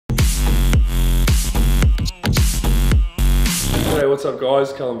what's up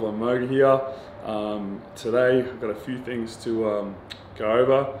guys? Calum from Moger here. Today I've got a few things to go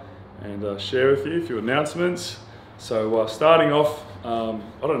over and share with you, a few announcements. So starting off, I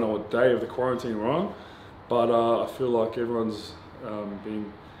don't know what day of the quarantine we're on, but I feel like everyone's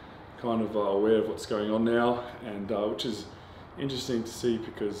been kind of aware of what's going on now, and which is interesting to see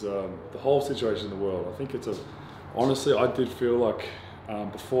because the whole situation in the world, I think honestly I did feel like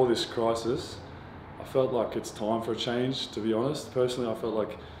before this crisis, I felt like it's time for a change, to be honest. Personally, I felt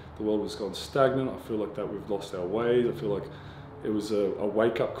like the world was gone stagnant. I feel like that we've lost our ways. I feel like it was a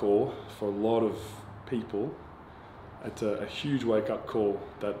wake-up call for a lot of people. It's a huge wake-up call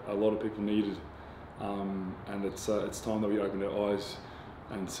that a lot of people needed, and it's time that we open our eyes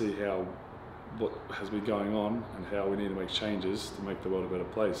and see what has been going on and how we need to make changes to make the world a better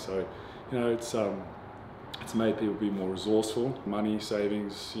place. So, you know, it's made people be more resourceful, money,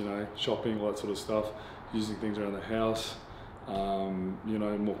 savings, you know, shopping, all that sort of stuff, using things around the house, you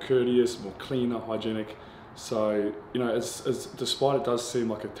know, more courteous, more cleaner, hygienic. So, you know, despite it does seem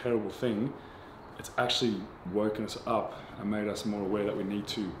like a terrible thing, it's actually woken us up and made us more aware that we need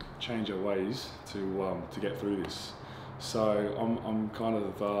to change our ways to get through this. So I'm kind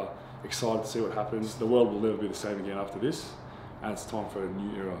of excited to see what happens. The world will never be the same again after this, and it's time for a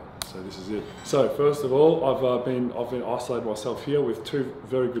new era. So this is it. So first of all, I've been isolated myself here with two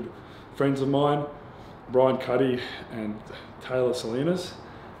very good friends of mine, Brian Cuddy and Taylor Salinas,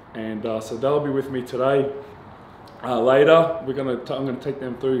 and so they'll be with me today. Later, I'm going to take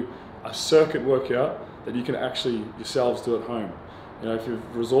them through a circuit workout that you can actually yourselves do at home. You know, if you're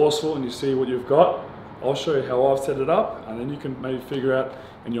resourceful and you see what you've got, I'll show you how I've set it up, and then you can maybe figure out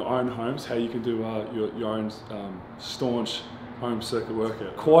in your own homes how you can do your own staunch home circuit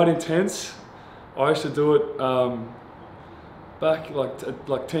workout. Quite intense. I used to do it back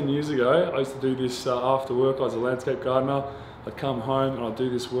like 10 years ago. I used to do this after work. I was a landscape gardener. I'd come home and I'd do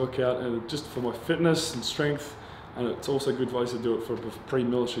this workout, and just for my fitness and strength, and it's also good. I used to do it for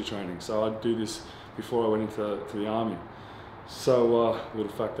pre-military training. So I'd do this before I went into the army. So with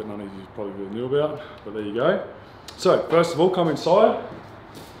the fact that none of you probably really knew about, but there you go. So first of all, come inside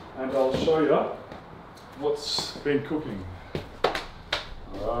and I'll show you what's been cooking.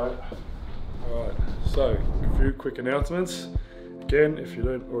 Alright, so a few quick announcements. Again, if you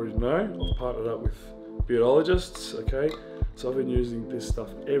don't already know, I've partnered up with beardologists, okay? So I've been using this stuff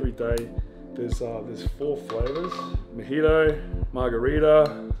every day. There's 4 flavors: mojito,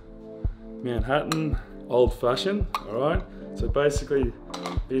 margarita, Manhattan, old fashioned, alright? So basically,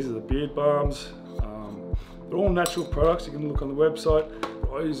 these are the beard balms. They're all natural products. You can look on the website.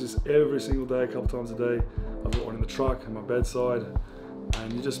 I use this every single day, a couple times a day. I've got one in the truck and my bedside.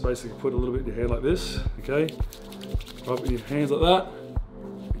 And you just basically put a little bit in your hand like this, okay? Rub it in your hands like that,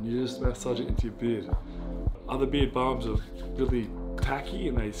 and you just massage it into your beard. Other beard balms are really tacky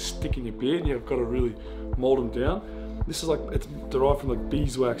and they stick in your beard, and you've got to really mold them down. This is it's derived from like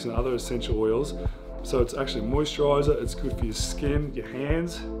beeswax and other essential oils. So it's actually a moisturizer. It's good for your skin, your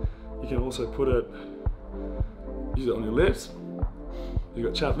hands. You can also use it on your lips. You've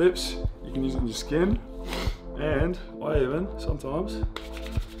got chapped lips, you can use it on your skin. And I even sometimes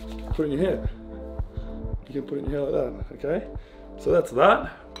put it in your hair. You can put it in your hair like that, okay? So that's that.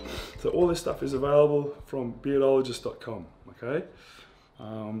 So all this stuff is available from beardologist.com, okay?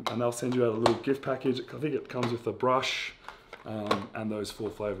 And they'll send you out a little gift package. I think it comes with a brush and those 4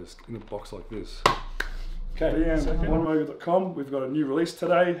 flavors in a box like this. Okay, VM1moger.com. We've got a new release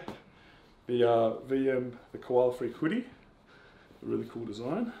today. The the koala free hoodie. A really cool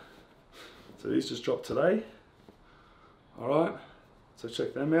design. So these just dropped today. Alright, so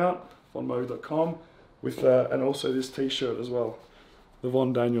check them out, vonmoger.com, and also this t-shirt as well, the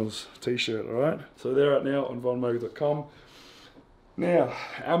Von Daniels t-shirt, alright? So they're out now on vonmoger.com. Now,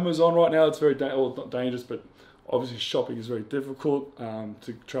 Amazon right now, it's very, well, not dangerous, but obviously shopping is very difficult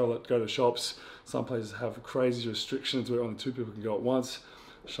to go to shops. Some places have crazy restrictions where only 2 people can go at once.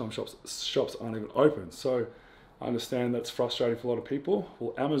 Some shops aren't even open. So I understand that's frustrating for a lot of people.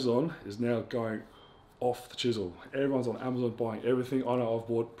 Well, Amazon is now going off the chisel. Everyone's on Amazon buying everything. I know I've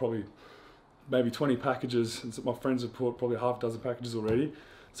bought probably maybe 20 packages, and my friends have bought probably half a dozen packages already.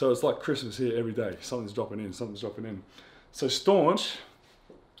 So it's like Christmas here every day. Something's dropping in, something's dropping in. So Staunch,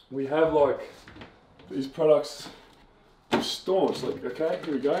 we have like these products, Staunch, like, okay,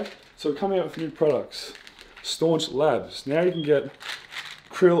 here we go. So we're coming out with new products. Staunch Labs. Now you can get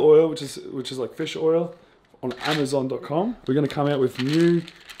krill oil, which is like fish oil, on Amazon.com. We're going to come out with new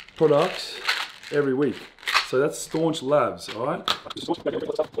products every week. So that's Staunch Labs, alright?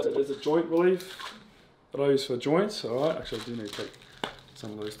 There's a joint relief that I use for joints, alright? Actually, I do need to take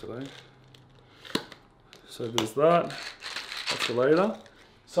some of those today. So there's that. That's for later.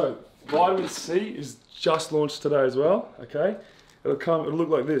 So vitamin C is just launched today as well. Okay, it'll look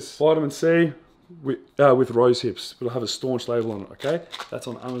like this. Vitamin C with rose hips. It'll have a Staunch label on it. Okay, that's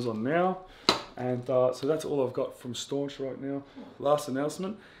on Amazon now. And so that's all I've got from Staunch right now. Last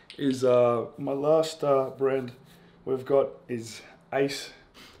announcement is my last brand we've got is Ace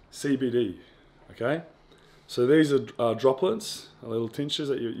CBD. Okay, so these are droplets, little tinctures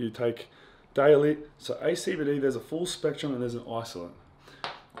that you take daily. So Ace CBD, there's a full spectrum and there's an isolate.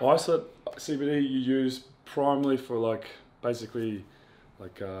 Isolate CBD you use primarily for basically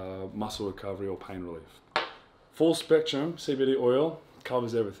muscle recovery or pain relief. Full spectrum CBD oil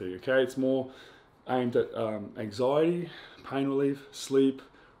covers everything. Okay, it's more aimed at anxiety, pain relief, sleep,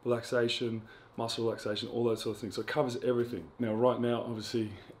 relaxation, muscle relaxation, all those sort of things. So it covers everything. Now, right now,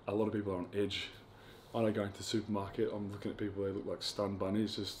 obviously, a lot of people are on edge. I don't go into the supermarket, I'm looking at people, they look like stunned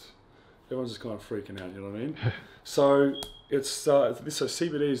bunnies, everyone's just kind of freaking out, you know what I mean? So so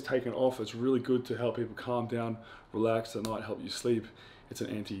CBD is taken off. It's really good to help people calm down, relax at night, help you sleep. It's an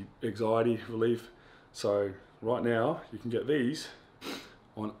anti-anxiety relief. So right now, you can get these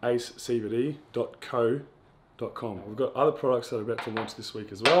on acecbd.co.com. We've got other products that are about to launch this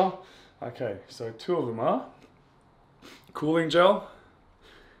week as well. Okay, so two of them are cooling gel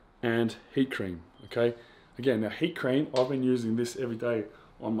and heat cream. Okay, again, now heat cream, I've been using this every day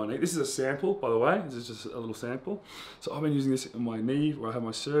on my knee. This is a sample, by the way. This is just a little sample. So I've been using this on my knee where I have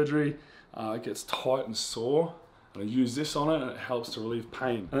my surgery. It gets tight and sore, and I use this on it and it helps to relieve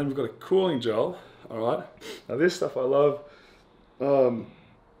pain. And then we've got a cooling gel, all right? Now this stuff I love.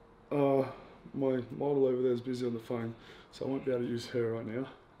 My model over there is busy on the phone, so I won't be able to use her right now.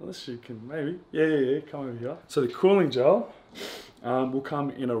 Unless you can, maybe. Yeah, come over here. So the cooling gel will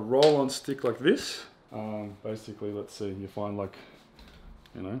come in a roll-on stick like this. Basically, let's see, you find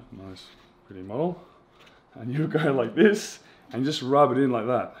nice, pretty model. And you go like this, and just rub it in like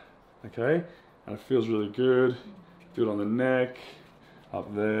that, okay? And it feels really good. Do it on the neck,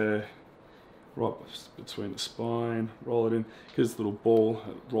 up there, right between the spine, roll it in. Here's the little ball,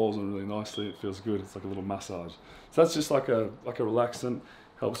 it rolls in really nicely, it feels good, it's like a little massage. So that's just like a relaxant,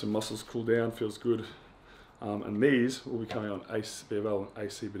 helps your muscles cool down, feels good. And these will be coming on ACBL and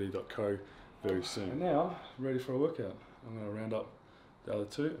acbd.co very soon. And now, I'm ready for a workout. I'm going to round up the other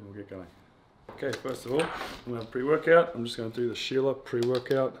two and we'll get going. Okay, first of all, I'm going to have a pre-workout. I'm just going to do the Sheila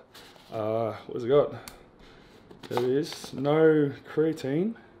pre-workout. What has it got? There it is, no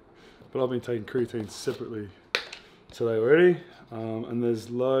creatine, but I've been taking creatine separately today already. And there's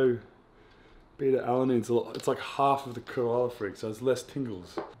low beta-alanine, it's like half of the koala freak, so it's less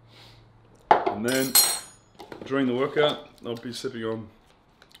tingles. And then during the workout, I'll be sipping on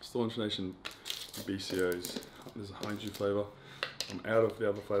Staunch Nation BCOs. There's a honeydew flavour. I'm out of the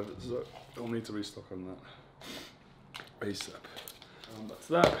other flavours, so I'll need to restock on that ASAP. That's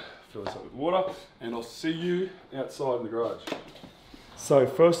that. Fill this up with water, and I'll see you outside in the garage. So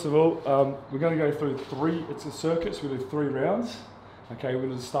first of all, we're going to go through it's a circuit, so we're going to do 3 rounds. Okay, we're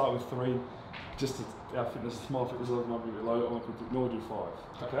going to start with 3. Just our small fitness level might be a bit low, I can normally do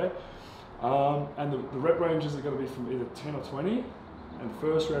 5. Okay, and the rep ranges are going to be from either 10 or 20. And the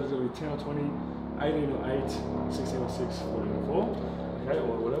first round is going to be 10 or 20, 18 or 8, 16 or 6, 14 or 4, okay,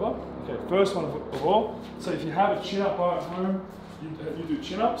 or whatever. Okay, first one of all. So if you have a chin-up bar at home, you do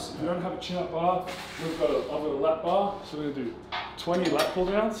chin-ups. If you don't have a chin-up bar, I've got a lat bar, so we're going to do 20 lat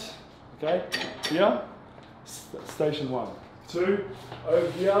pull-downs, okay, here, station 1. 2,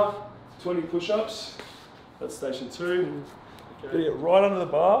 over here, 20 push-ups, that's station 2. Okay. Get it right under the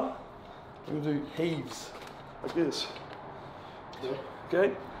bar, we're going to do heaves, like this.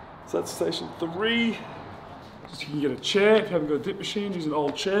 Okay, so that's station 3. Just you can get a chair, if you haven't got a dip machine, use an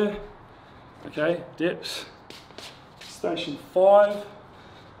old chair. Okay, dips. Station 5,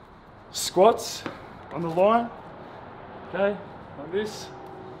 squats on the line. Okay, like this.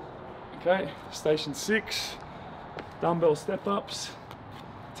 Okay, station 6, dumbbell step-ups.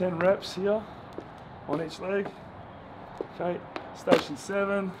 10 reps here on each leg. Okay, station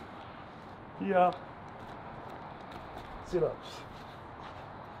 7, here. Sit-ups.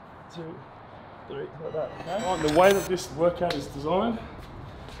 2, 3, like that, okay? Right, the way that this workout is designed,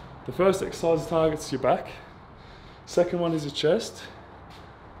 the first exercise targets your back, second one is your chest,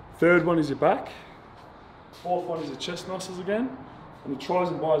 third one is your back, fourth one is your chest muscles again, and the tris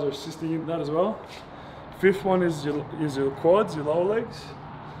and bis are assisting in that as well. Fifth one is your quads, your lower legs,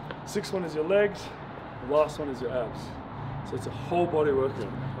 sixth one is your legs, the last one is your abs. So it's a whole body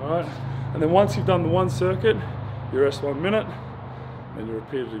workout, all right? And then once you've done the one circuit, you rest 1 minute, and you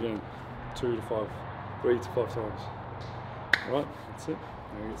repeat it again 3 to 5 times. All right, that's it.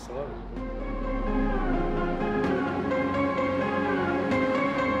 Now we get started.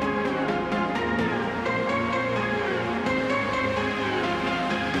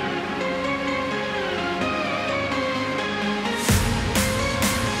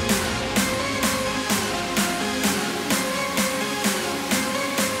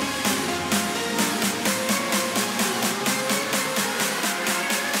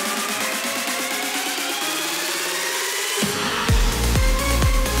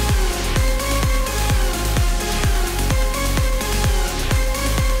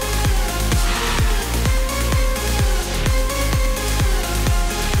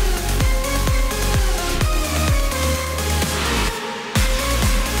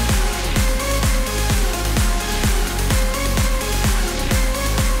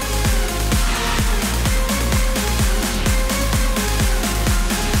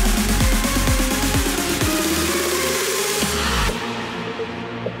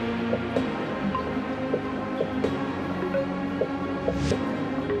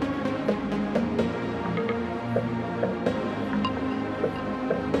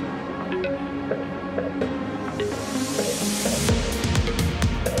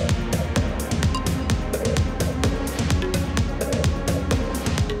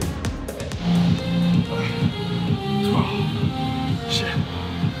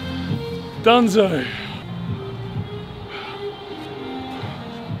 Dunzo.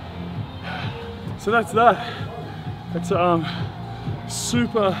 So that's that. It's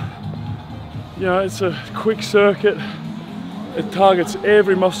super, you know, it's a quick circuit. It targets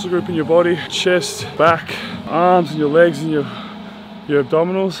every muscle group in your body: chest, back, arms, and your legs, and your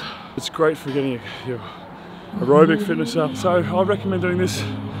abdominals. It's great for getting your aerobic fitness up. So I recommend doing this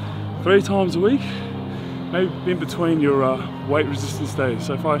 3 times a week, maybe in between your weight resistance days.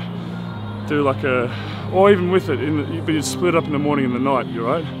 So if I do like or even with it, but you split up in the morning and the night, you're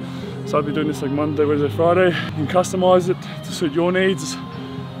right. So I'd be doing this like Monday, Wednesday, Friday. You can customize it to suit your needs.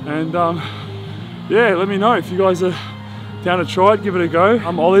 And yeah, let me know if you guys are down to try it, give it a go.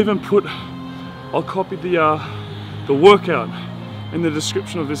 I'll copy the workout in the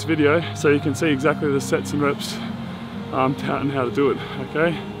description of this video so you can see exactly the sets and reps and how to do it,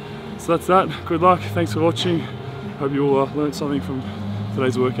 okay? So that's that. Good luck, thanks for watching. Hope you all learned something from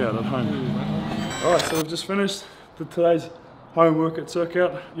today's workout at home. Alright, so we've just finished today's home workout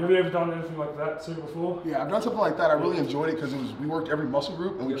circuit. Have you ever done anything like that too before? Yeah, I've done something like that. I really enjoyed it because we worked every muscle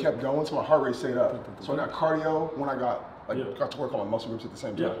group and we kept going so my heart rate stayed up. So I got cardio when I got to work on my muscle groups at the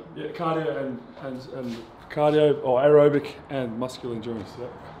same time. Yeah, cardio and cardio or aerobic and muscular endurance. Yeah.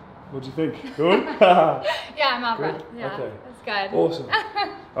 What do you think? Good? Yeah, I'm out for it. Yeah, okay. That's good. Awesome.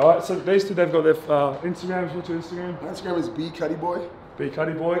 All right, so these two, they've got their Instagrams. What's your Instagram? My Instagram is bcuddyboy.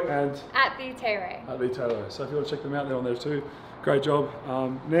 bcuddyboy and @TheTayray. @TheTayray. So if you want to check them out, they're on there too. Great job. Now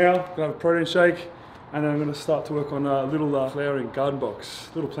I'm gonna have a protein shake, and then I'm gonna start to work on a little flowering garden box,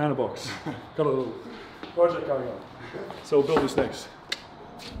 little planter box. Got a little project going on. So we'll build this next.